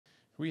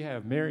We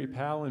have Mary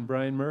Powell and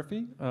Brian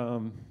Murphy.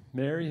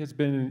 Mary has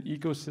been an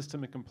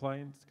ecosystem and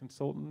compliance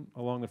consultant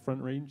along the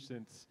Front Range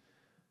since,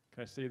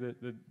 can I say the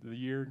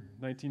year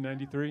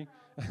 1993?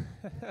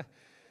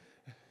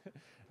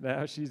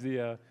 Now she's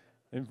the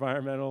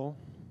environmental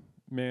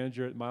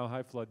manager at Mile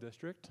High Flood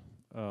District.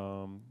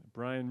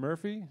 Brian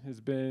Murphy has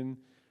been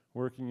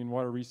working in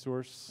water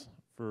resource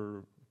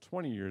for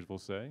 20 years, we'll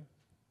say.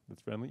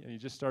 That's friendly. And he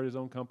just started his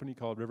own company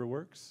called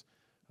Riverworks,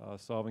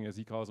 solving, as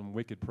he calls them,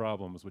 wicked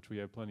problems, which we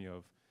have plenty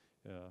of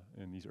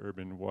in these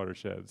urban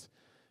watersheds.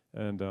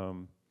 And,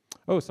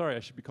 oh, sorry, I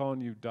should be calling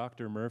you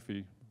Dr.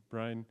 Murphy.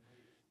 Brian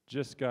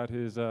just got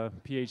his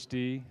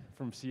PhD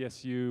from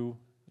CSU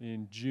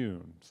in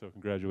June. So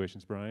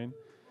congratulations, Brian.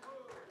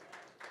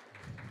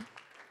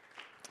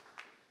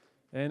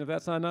 And if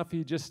that's not enough,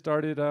 he just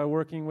started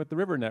working with the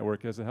River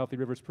Network as a Healthy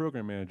Rivers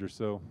program manager.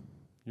 So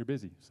you're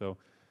busy. So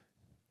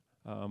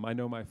I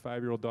know my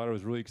 5-year-old daughter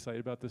was really excited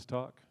about this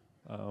talk.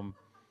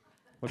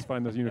 Let's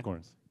find those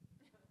unicorns.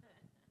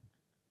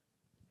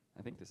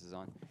 I think this is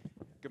on.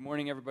 Good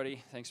morning,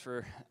 everybody. Thanks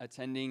for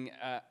attending.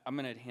 I'm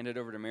going to hand it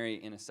over to Mary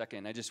in a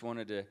second. I just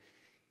wanted to,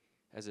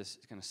 as a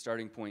kind of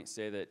starting point,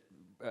 say that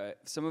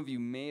some of you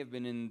may have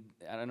been in,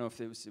 I don't know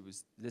if it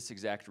was this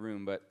exact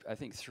room, but I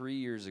think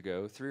 3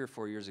 or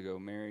 4 years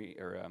ago,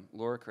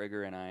 Laura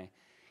Krager and I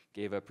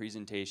gave a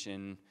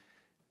presentation,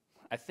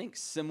 I think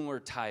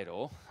similar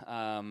title,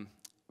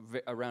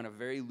 around a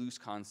very loose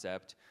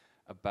concept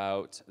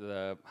about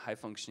the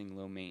high-functioning,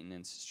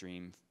 low-maintenance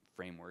stream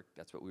framework.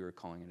 That's what we were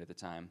calling it at the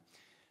time.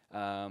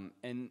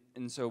 And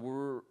so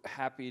we're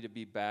happy to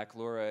be back.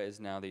 Laura is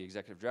now the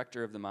executive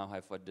director of the Mile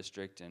High Flood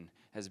District and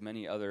has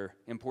many other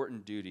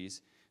important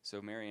duties.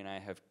 So Mary and I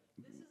have...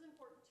 This is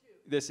important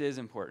too. This is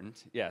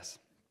important, yes.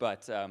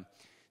 But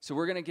so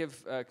we're going to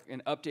give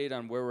an update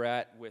on where we're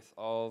at with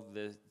all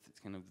the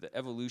kind of the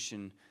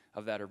evolution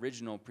of that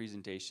original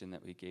presentation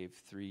that we gave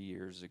 3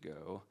 years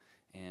ago.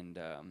 And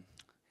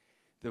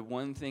the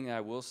one thing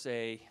I will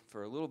say,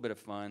 for a little bit of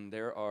fun,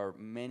 there are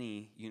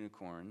many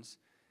unicorns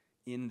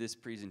in this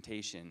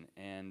presentation,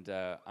 and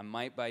I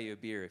might buy you a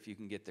beer if you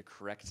can get the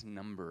correct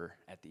number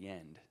at the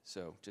end.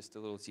 So just a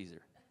little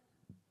teaser.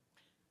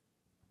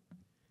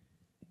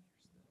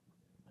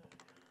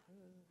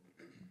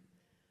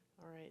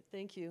 All right,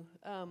 thank you.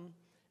 And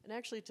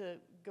actually, to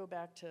go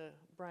back to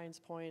Brian's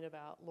point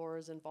about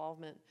Laura's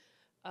involvement,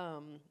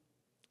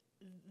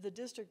 the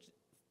district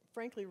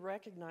frankly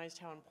recognized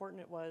how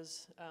important it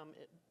was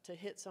to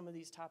hit some of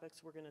these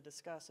topics we're going to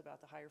discuss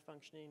about the higher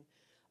functioning,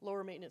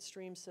 lower maintenance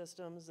stream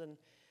systems, and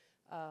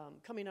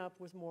coming up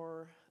with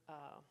more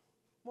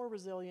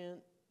resilient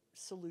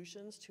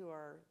solutions to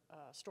our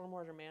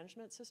stormwater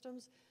management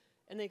systems.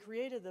 And they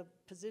created the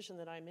position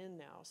that I'm in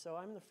now. So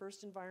I'm the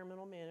first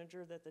environmental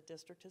manager that the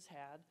district has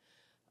had,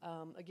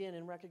 again,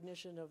 in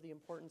recognition of the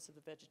importance of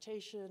the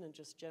vegetation and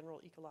just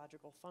general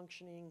ecological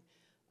functioning.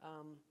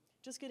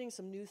 Just getting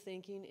some new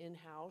thinking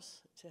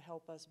in-house to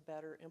help us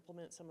better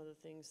implement some of the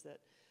things that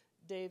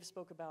Dave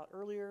spoke about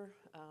earlier,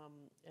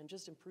 and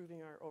just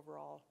improving our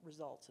overall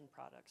results and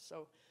products.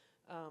 So,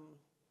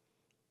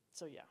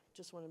 yeah,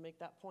 just want to make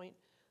that point.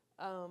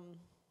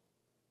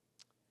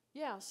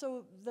 Yeah,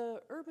 so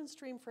the urban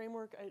stream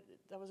framework,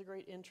 that was a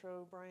great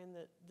intro, Brian,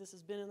 that this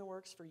has been in the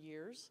works for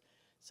years.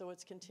 So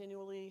it's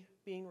continually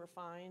being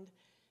refined.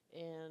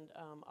 And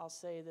I'll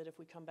say that if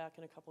we come back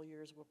in a couple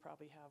years, we'll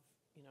probably have,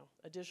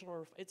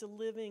 additional, it's a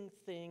living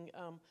thing.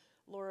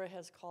 Laura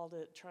has called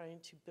it trying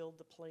to build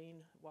the plane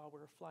while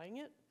we're flying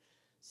it.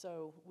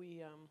 So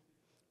we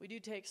do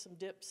take some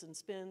dips and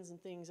spins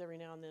and things every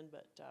now and then,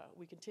 but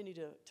we continue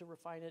to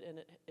refine it,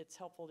 and it's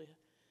helpful to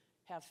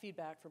have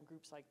feedback from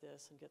groups like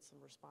this and get some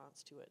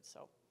response to it.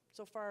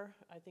 So far,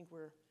 I think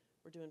we're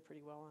doing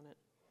pretty well on it.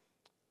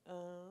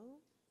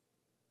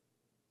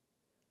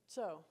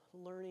 So,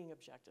 learning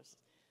objectives.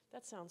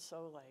 That sounds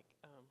so like,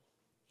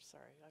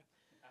 sorry.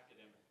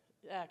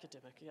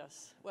 Academic,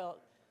 yes. Well,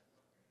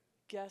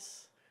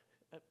 guess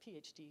a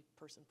PhD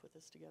person put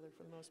this together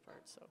for the most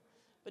part. So,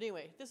 but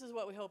anyway, this is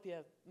what we hope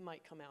you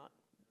might come out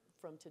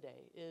from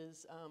today,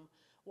 is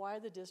why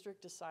the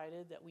district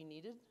decided that we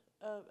needed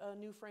a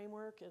new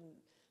framework. And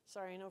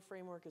sorry, I know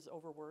framework is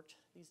overworked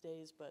these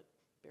days, but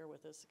bear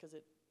with us, because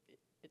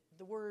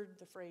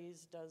the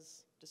phrase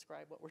does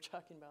describe what we're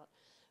talking about.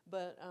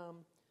 But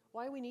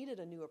why we needed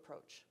a new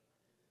approach.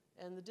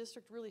 And the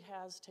district really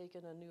has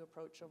taken a new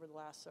approach over the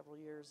last several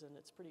years, and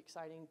it's pretty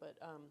exciting, but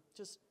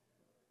just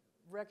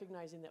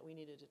recognizing that we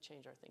needed to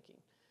change our thinking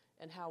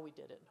and how we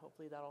did it.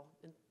 Hopefully that'll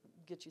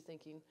get you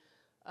thinking.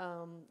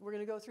 We're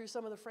going to go through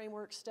some of the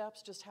framework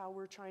steps, just how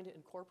we're trying to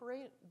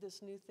incorporate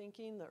this new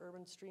thinking, the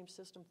urban stream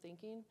system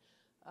thinking,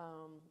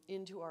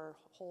 into our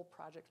whole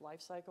project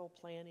lifecycle,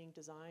 planning,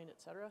 design, et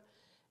cetera.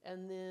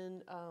 And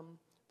then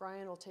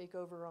Brian will take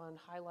over on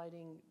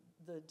highlighting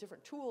the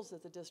different tools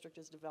that the district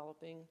is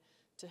developing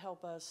to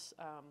help us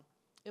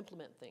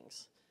implement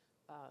things,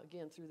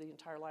 again, through the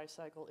entire life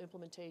cycle,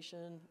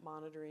 implementation,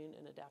 monitoring,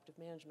 and adaptive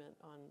management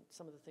on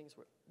some of the things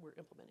we're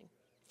implementing.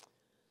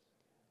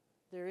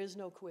 There is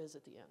no quiz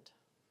at the end,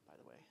 by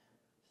the way.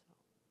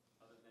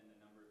 So.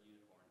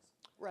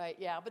 Right,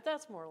 yeah, but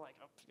that's more like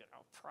a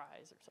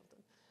prize or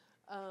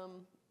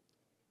something.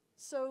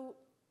 So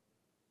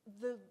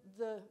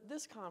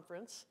this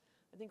conference,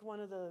 I think one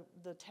of the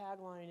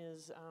tagline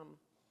is,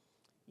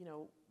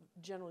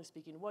 generally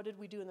speaking, what did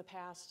we do in the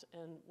past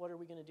and what are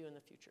we going to do in the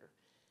future?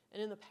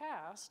 And in the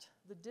past,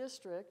 the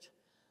district,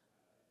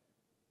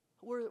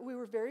 we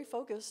were very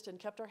focused and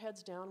kept our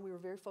heads down. We were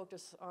very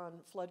focused on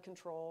flood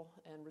control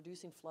and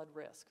reducing flood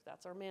risk.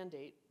 That's our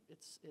mandate.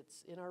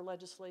 It's in our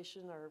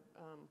legislation, our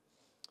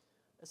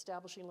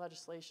establishing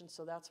legislation,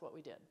 so that's what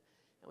we did.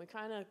 And we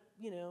kind of,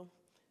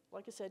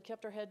 like I said,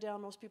 kept our head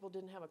down. Most people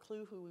didn't have a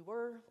clue who we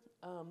were.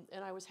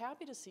 And I was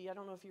happy to see, I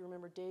don't know if you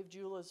remember Dave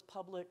Jula's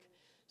public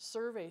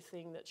survey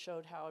thing that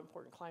showed how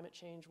important climate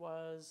change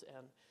was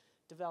and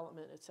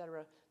development, et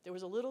cetera. There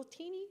was a little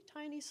teeny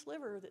tiny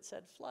sliver that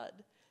said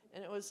flood.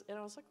 And I was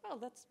like,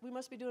 well, we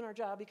must be doing our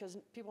job because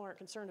people aren't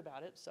concerned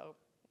about it. So,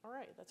 all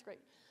right, that's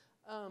great.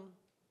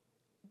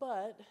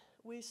 But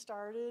we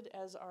started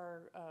as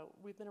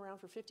we've been around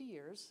for 50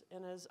 years,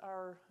 and as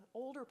our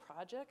older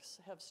projects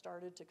have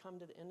started to come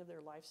to the end of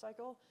their life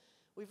cycle,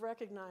 we've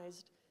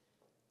recognized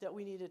that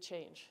we need to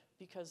change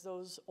because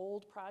those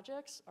old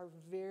projects are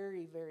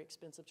very, very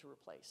expensive to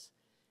replace.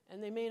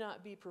 And they may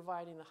not be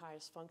providing the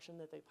highest function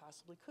that they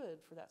possibly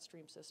could for that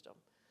stream system.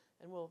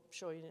 And we'll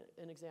show you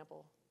an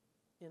example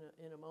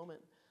in a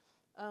moment.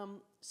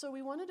 So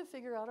we wanted to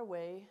figure out a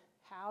way,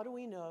 how do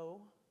we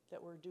know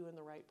that we're doing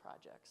the right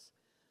projects?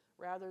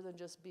 Rather than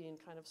just being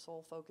kind of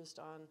sole focused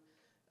on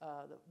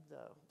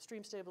the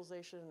stream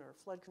stabilization or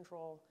flood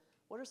control,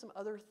 what are some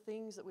other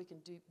things that we can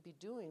be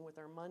doing with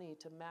our money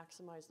to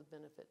maximize the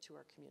benefit to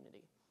our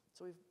community?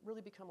 So we've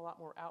really become a lot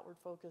more outward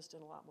focused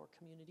and a lot more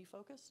community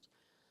focused.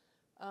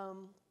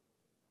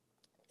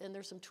 And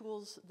there's some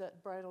tools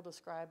that Brian will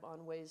describe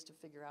on ways to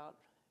figure out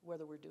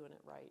whether we're doing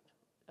it right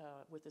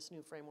with this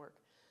new framework.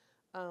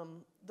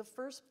 The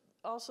first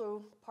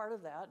also part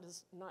of that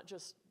is not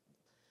just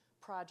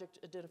project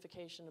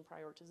identification and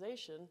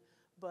prioritization,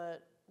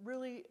 but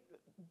really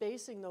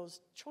basing those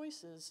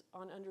choices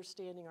on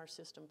understanding our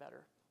system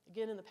better.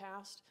 Again, in the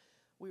past,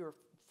 we were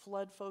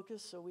flood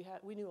focused, so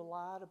we knew a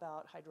lot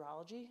about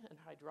hydrology and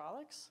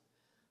hydraulics,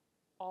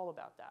 all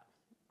about that,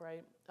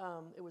 right?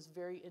 It was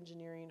very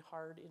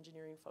hard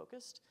engineering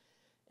focused.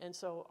 And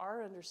so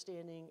our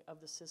understanding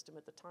of the system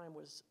at the time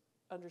was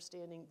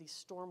understanding the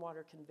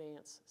stormwater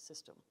conveyance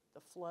system,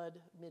 the flood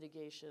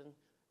mitigation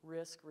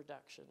risk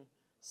reduction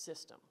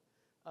system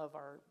of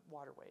our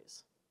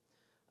waterways.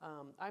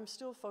 I'm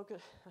still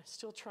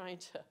trying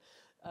to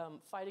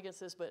fight against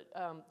this, but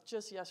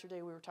just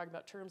yesterday we were talking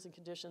about terms and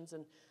conditions,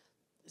 and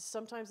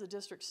sometimes the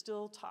district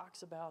still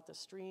talks about the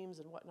streams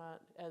and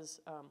whatnot as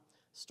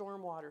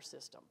stormwater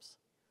systems.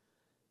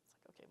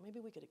 It's like, okay,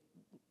 maybe we could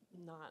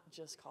not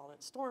just call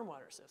it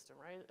stormwater system,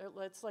 right?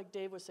 It's like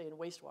Dave was saying,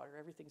 wastewater,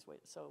 everything's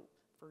waste. So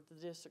for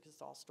the district,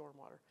 it's all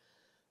stormwater,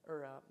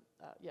 or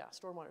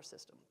stormwater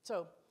system.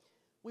 So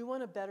we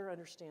want to better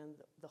understand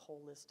the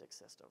holistic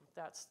system.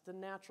 That's the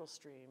natural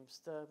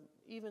streams,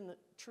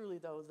 truly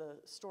though, the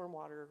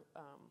stormwater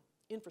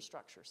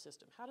infrastructure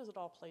system. How does it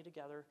all play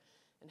together,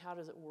 and how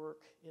does it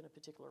work in a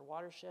particular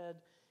watershed,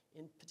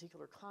 in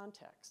particular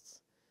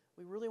contexts?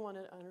 We really want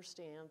to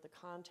understand the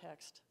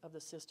context of the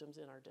systems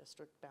in our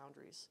district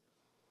boundaries.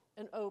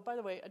 And oh, by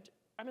the way,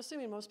 I'm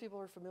assuming most people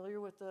are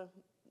familiar with the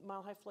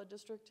Mile High Flood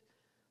District?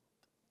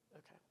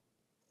 Okay,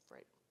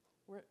 right.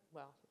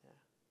 Yeah,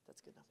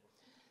 that's good enough.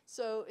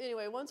 So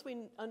anyway, once we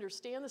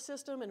understand the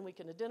system and we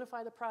can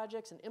identify the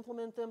projects and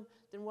implement them,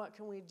 then what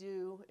can we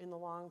do in the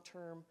long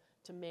term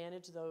to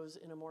manage those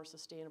in a more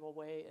sustainable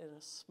way, in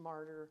a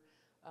smarter,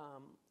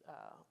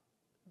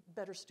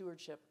 better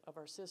stewardship of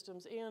our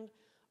systems and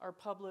our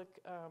public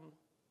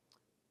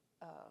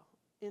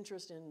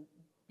interest in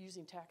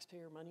using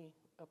taxpayer money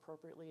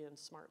appropriately and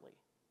smartly.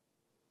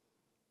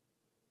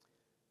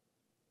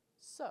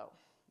 So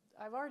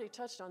I've already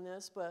touched on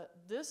this, but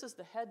this is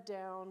the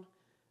head-down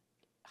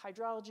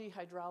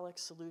hydraulic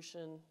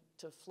solution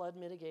to flood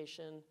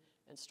mitigation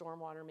and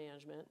stormwater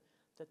management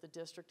that the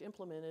district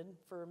implemented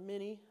for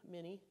many,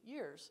 many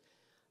years.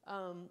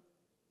 And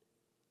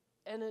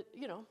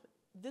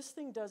this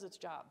thing does its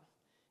job.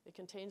 It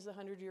contains the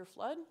 100-year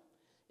flood.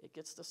 It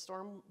gets the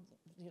storm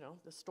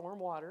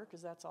water,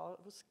 because that's all it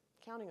was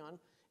counting on.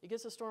 It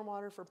gets the storm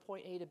water from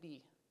point A to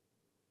B.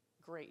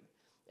 Great.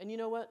 And you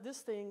know what? This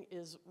thing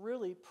is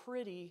really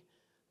pretty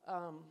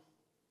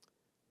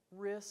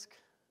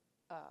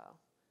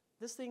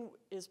this thing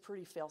is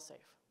pretty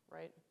fail-safe,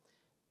 right?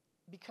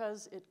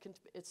 Because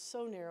it's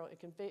so narrow, it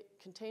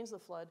contains the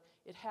flood,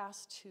 it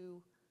has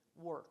to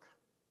work,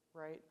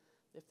 right?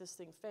 If this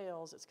thing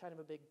fails, it's kind of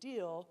a big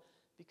deal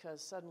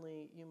because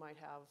suddenly you might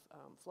have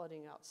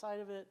flooding outside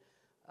of it.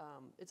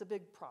 It's a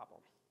big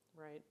problem,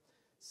 right?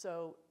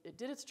 So it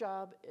did its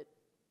job. It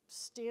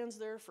stands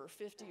there for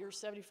 50 or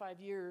 75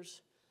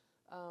 years,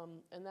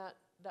 and that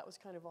was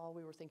kind of all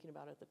we were thinking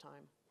about at the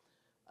time.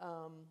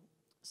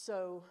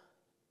 So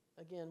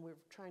again, we're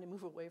trying to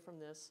move away from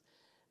this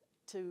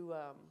to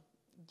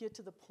get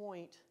to the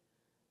point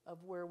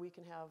of where we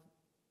can have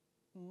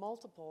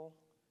multiple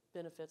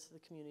benefits to the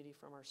community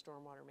from our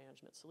stormwater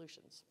management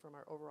solutions, from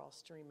our overall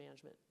stream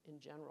management in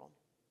general.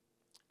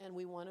 And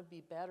we want to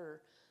be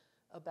better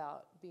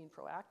about being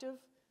proactive,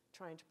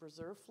 trying to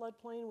preserve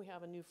floodplain. We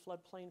have a new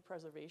floodplain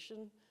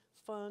preservation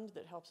fund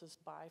that helps us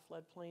buy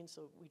floodplain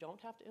so we don't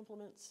have to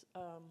implement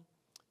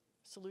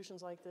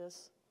solutions like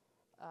this.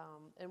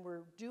 And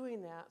we're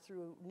doing that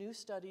through new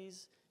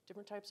studies,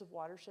 different types of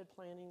watershed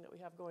planning that we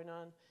have going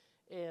on,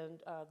 and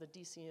the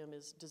DCM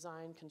is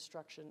design,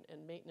 construction,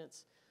 and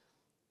maintenance.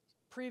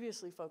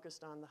 Previously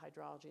focused on the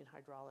hydrology and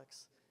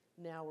hydraulics.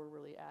 Now we're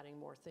really adding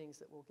more things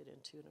that we'll get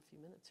into in a few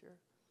minutes here.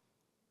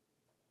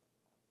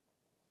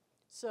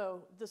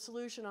 So the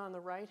solution on the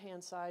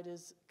right-hand side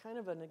is kind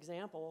of an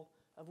example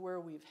of where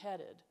we've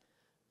headed.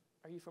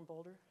 Are you from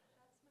Boulder?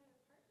 That's my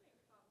apartment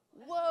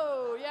complex.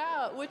 Whoa,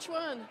 yeah, which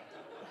one?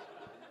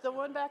 The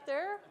one back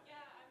there? Yeah,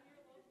 I'm your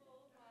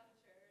local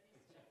monitor.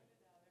 He's checking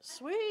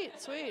it out.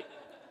 Sweet, sweet.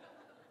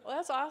 Well,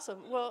 that's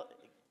awesome. Well,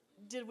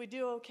 did we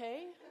do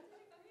okay? You did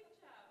a great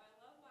job.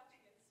 I love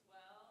watching it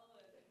swell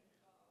and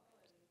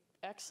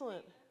fall.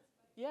 Excellent.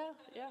 Yeah,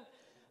 yeah.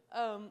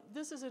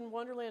 This is in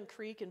Wonderland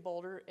Creek in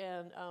Boulder,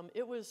 and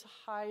it was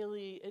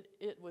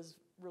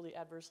really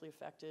adversely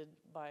affected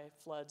by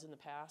floods in the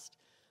past.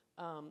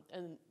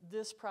 And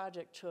this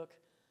project took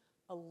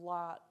a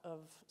lot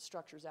of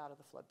structures out of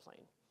the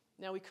floodplain.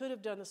 Now, we could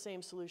have done the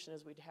same solution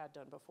as we'd had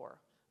done before.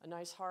 A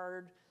nice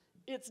hard,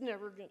 it's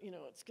never gonna,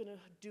 it's gonna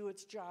do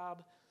its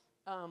job.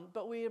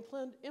 But we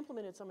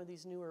implemented some of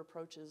these newer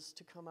approaches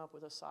to come up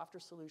with a softer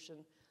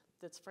solution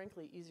that's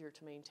frankly easier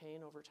to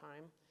maintain over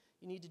time.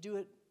 You need to do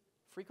it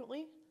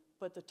frequently,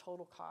 but the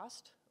total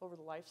cost over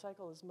the life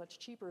cycle is much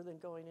cheaper than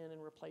going in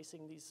and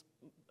replacing these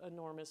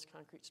enormous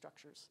concrete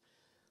structures.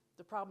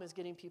 The problem is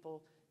getting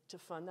people to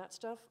fund that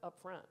stuff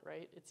up front,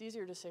 right? It's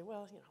easier to say,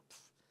 well,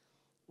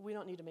 we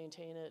don't need to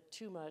maintain it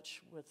too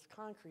much with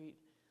concrete.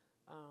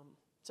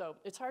 So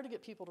it's hard to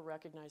get people to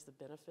recognize the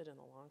benefit in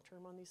the long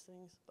term on these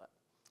things, but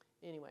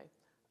anyway.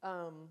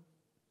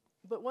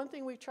 But one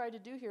thing we've tried to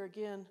do here,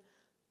 again,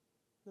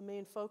 the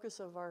main focus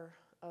of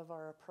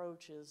our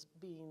approach is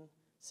being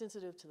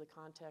sensitive to the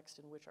context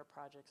in which our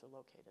projects are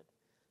located.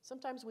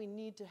 Sometimes we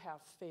need to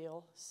have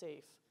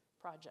fail-safe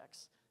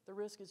projects. The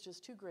risk is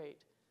just too great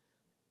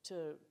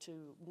to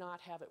not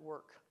have it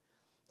work.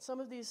 Some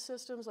of these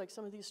systems, like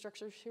some of these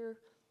structures here,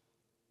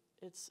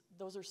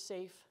 those are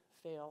safe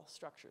fail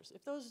structures.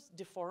 If those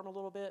deform a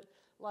little bit,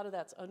 a lot of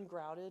that's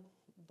ungrouted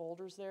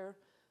boulders there.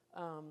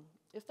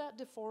 If that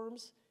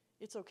deforms,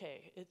 it's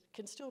okay. It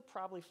can still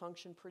probably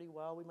function pretty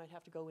well. We might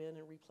have to go in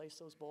and replace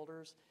those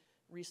boulders,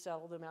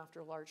 resettle them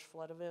after a large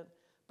flood event.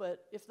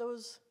 But if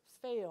those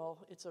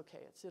fail, it's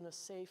okay. It's in a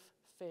safe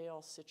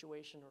fail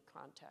situation or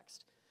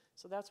context.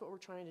 So that's what we're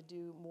trying to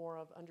do more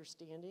of,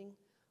 understanding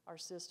our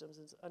systems,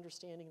 is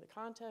understanding the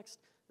context,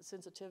 the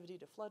sensitivity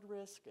to flood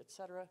risk, et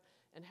cetera,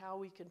 and how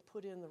we can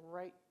put in the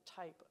right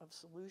type of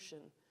solution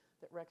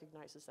that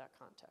recognizes that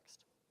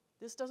context.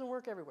 This doesn't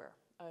work everywhere.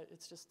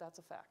 It's just, that's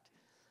a fact.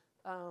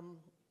 And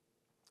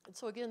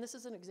so again, this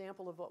is an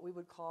example of what we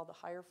would call the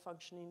higher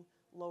functioning,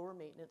 lower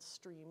maintenance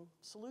stream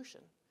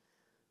solution.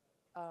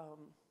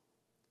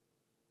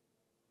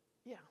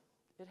 Yeah,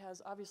 it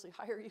has obviously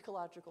higher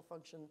ecological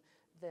function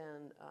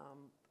than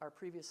our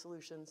previous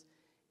solutions.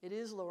 It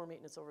is lower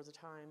maintenance over the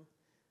time.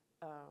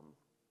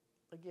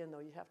 Again, though,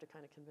 you have to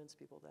kind of convince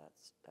people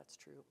that's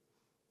true.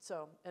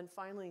 So, and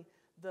finally,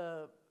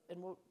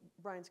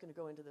 Brian's going to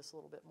go into this a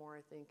little bit more,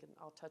 I think, and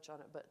I'll touch on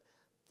it, but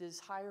these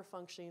higher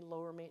functioning,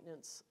 lower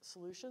maintenance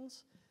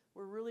solutions,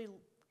 we're really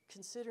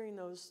considering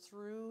those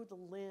through the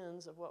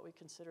lens of what we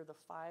consider the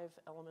 5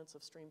 elements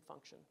of stream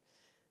function.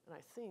 And I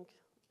think,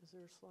 is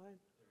there a slide?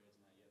 There is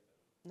not yet,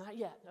 though. Not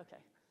yet,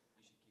 okay.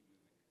 You should keep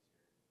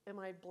moving. Am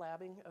I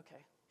blabbing?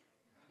 Okay.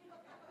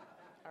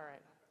 All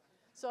right.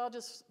 So I'll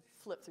just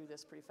flip through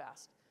this pretty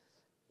fast.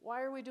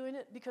 Why are we doing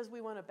it? Because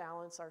we want to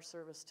balance our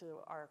service to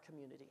our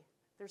community.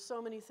 There's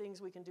so many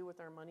things we can do with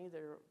our money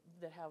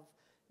that have,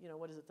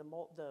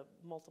 the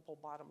multiple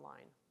bottom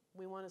line.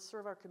 We want to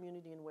serve our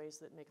community in ways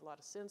that make a lot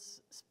of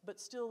sense, but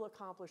still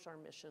accomplish our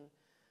mission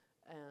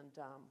and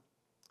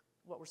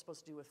what we're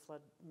supposed to do with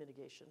flood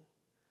mitigation.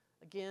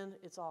 Again,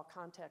 it's all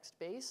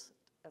context-based.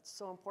 That's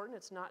so important.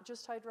 It's not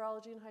just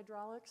hydrology and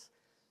hydraulics,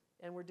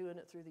 and we're doing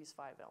it through these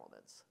 5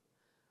 elements.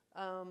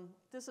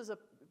 This is a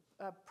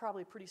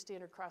probably pretty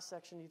standard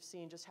cross-section. You've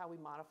seen just how we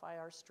modify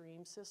our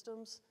stream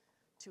systems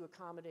to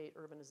accommodate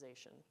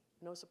urbanization.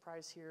 No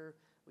surprise here.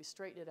 We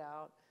straighten it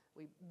out.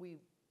 We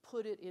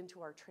put it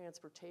into our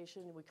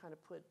transportation. We kind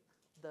of put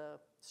the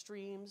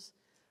streams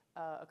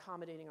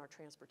accommodating our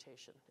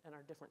transportation and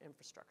our different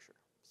infrastructure.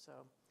 So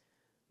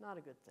not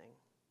a good thing.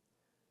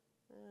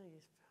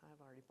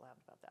 I've already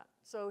blabbed about that.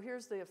 So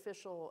here's the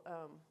official,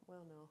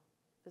 well, no,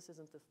 this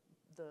isn't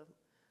the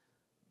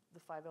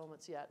 5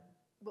 elements yet.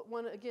 But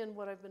what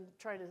I've been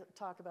trying to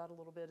talk about a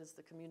little bit is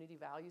the community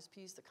values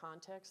piece, the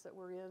context that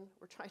we're in.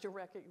 We're trying to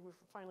we're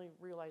finally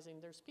realizing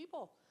there's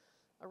people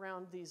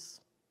around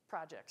these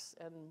projects,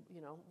 and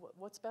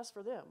what's best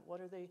for them? What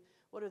do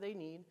they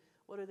need?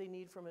 What do they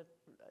need from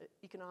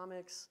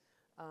economics,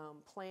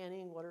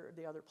 planning, what are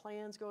the other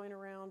plans going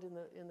around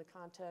in the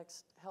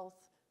context,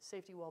 health,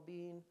 safety,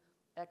 well-being,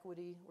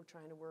 equity. We're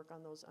trying to work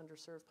on those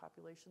underserved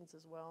populations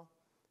as well,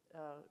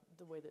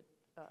 the way that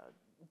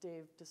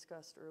Dave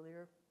discussed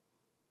earlier.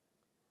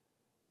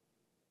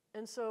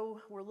 And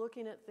so we're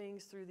looking at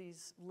things through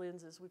these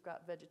lenses. We've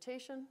got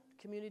vegetation,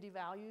 community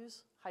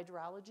values,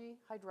 hydrology,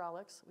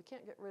 hydraulics. We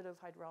can't get rid of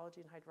hydrology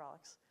and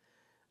hydraulics.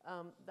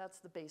 That's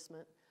the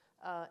basement,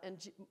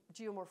 and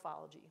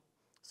geomorphology.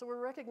 So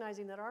we're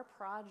recognizing that our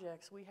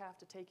projects, we have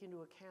to take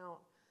into account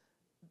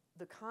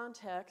the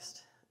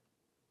context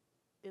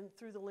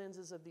through the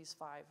lenses of these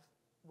 5,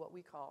 what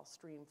we call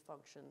stream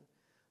function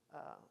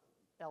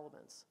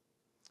elements.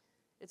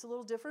 It's a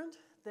little different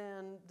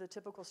than the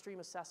typical stream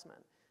assessment,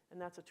 and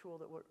that's a tool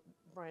that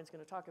Brian's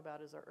going to talk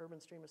about is our urban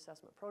stream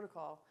assessment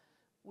protocol.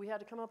 We had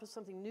to come up with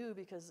something new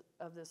because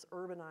of this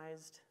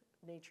urbanized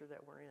nature that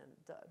we're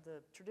in.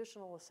 The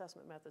traditional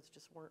assessment methods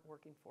just weren't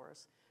working for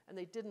us, and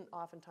they didn't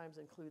oftentimes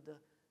include the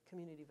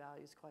community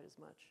values quite as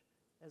much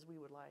as we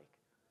would like.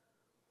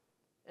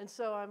 And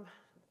so I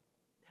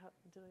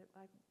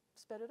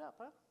sped it up,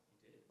 huh?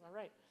 You did. All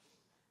right.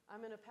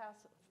 I'm going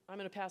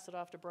to pass it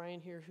off to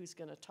Brian here, who's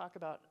going to talk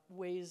about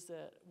ways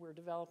that we're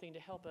developing to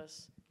help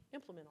us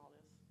implement all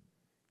this.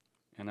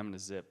 And I'm going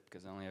to zip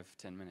because I only have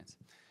 10 minutes.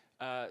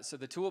 So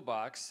the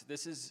toolbox,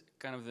 this is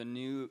kind of the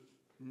new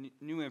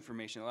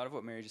information. A lot of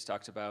what Mary just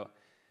talked about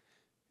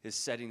is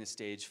setting the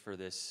stage for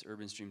this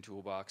urban stream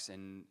toolbox,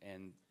 and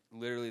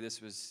literally this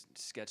was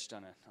sketched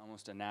on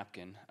almost a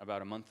napkin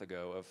about a month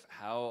ago of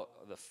how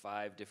the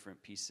 5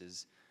 different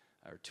pieces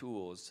or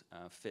tools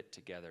fit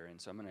together. And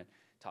so I'm going to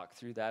talk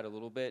through that a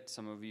little bit.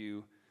 Some of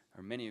you,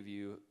 or many of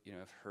you,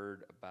 have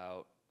heard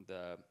about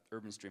the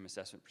urban stream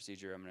assessment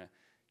procedure. I'm going to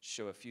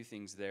show a few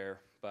things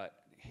there, but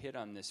hit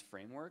on this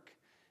framework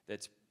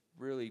that's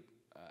really,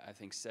 I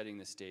think, setting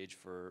the stage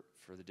for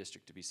the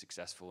district to be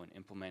successful in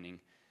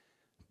implementing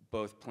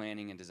both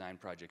planning and design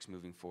projects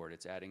moving forward.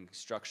 It's adding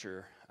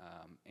structure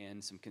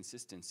and some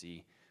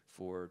consistency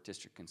for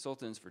district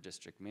consultants, for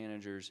district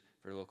managers,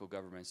 for local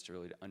governments to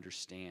really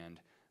understand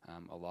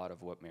a lot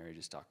of what Mary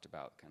just talked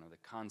about, kind of the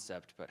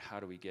concept, but how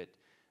do we get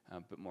a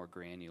bit more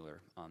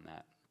granular on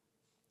that?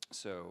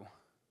 So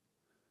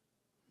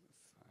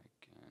if I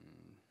can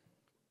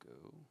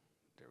go,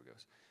 there we go.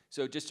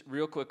 So just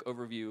real quick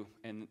overview,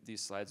 and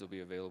these slides will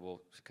be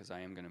available because I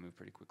am going to move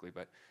pretty quickly,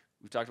 but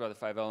we've talked about the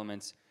 5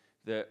 elements.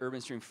 The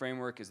urban stream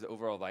framework is the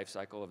overall life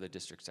cycle of the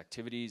district's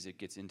activities. It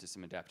gets into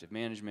some adaptive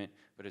management,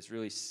 but it's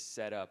really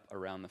set up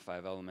around the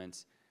 5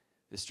 elements.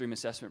 The stream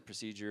assessment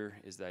procedure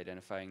is the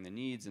identifying the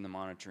needs and the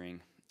monitoring.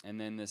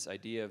 And then this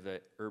idea of the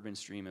urban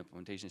stream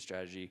implementation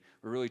strategy,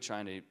 we're really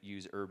trying to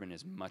use urban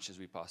as much as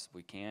we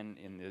possibly can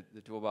in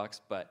the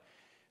toolbox, but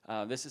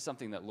this is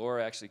something that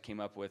Laura actually came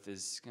up with,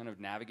 is kind of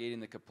navigating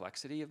the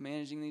complexity of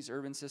managing these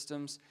urban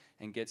systems,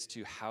 and gets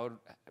to how,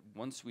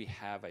 once we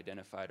have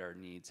identified our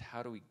needs,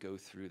 how do we go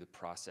through the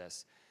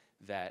process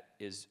that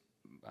is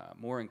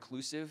more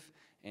inclusive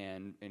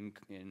and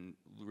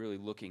really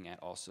looking at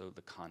also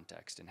the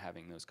context and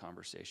having those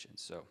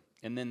conversations. So,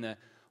 and then the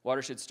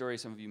watershed story,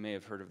 some of you may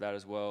have heard of that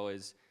as well,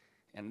 is,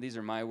 and these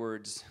are my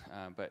words,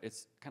 but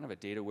it's kind of a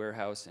data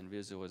warehouse and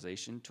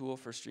visualization tool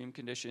for stream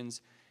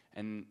conditions.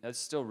 And that's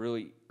still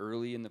really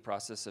early in the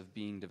process of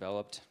being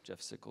developed. Jeff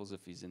Sickles,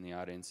 if he's in the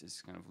audience,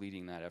 is kind of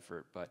leading that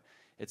effort. But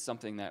it's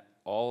something that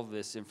all of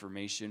this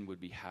information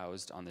would be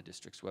housed on the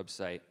district's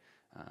website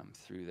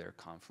through their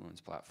Confluence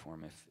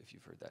platform, if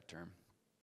you've heard that term.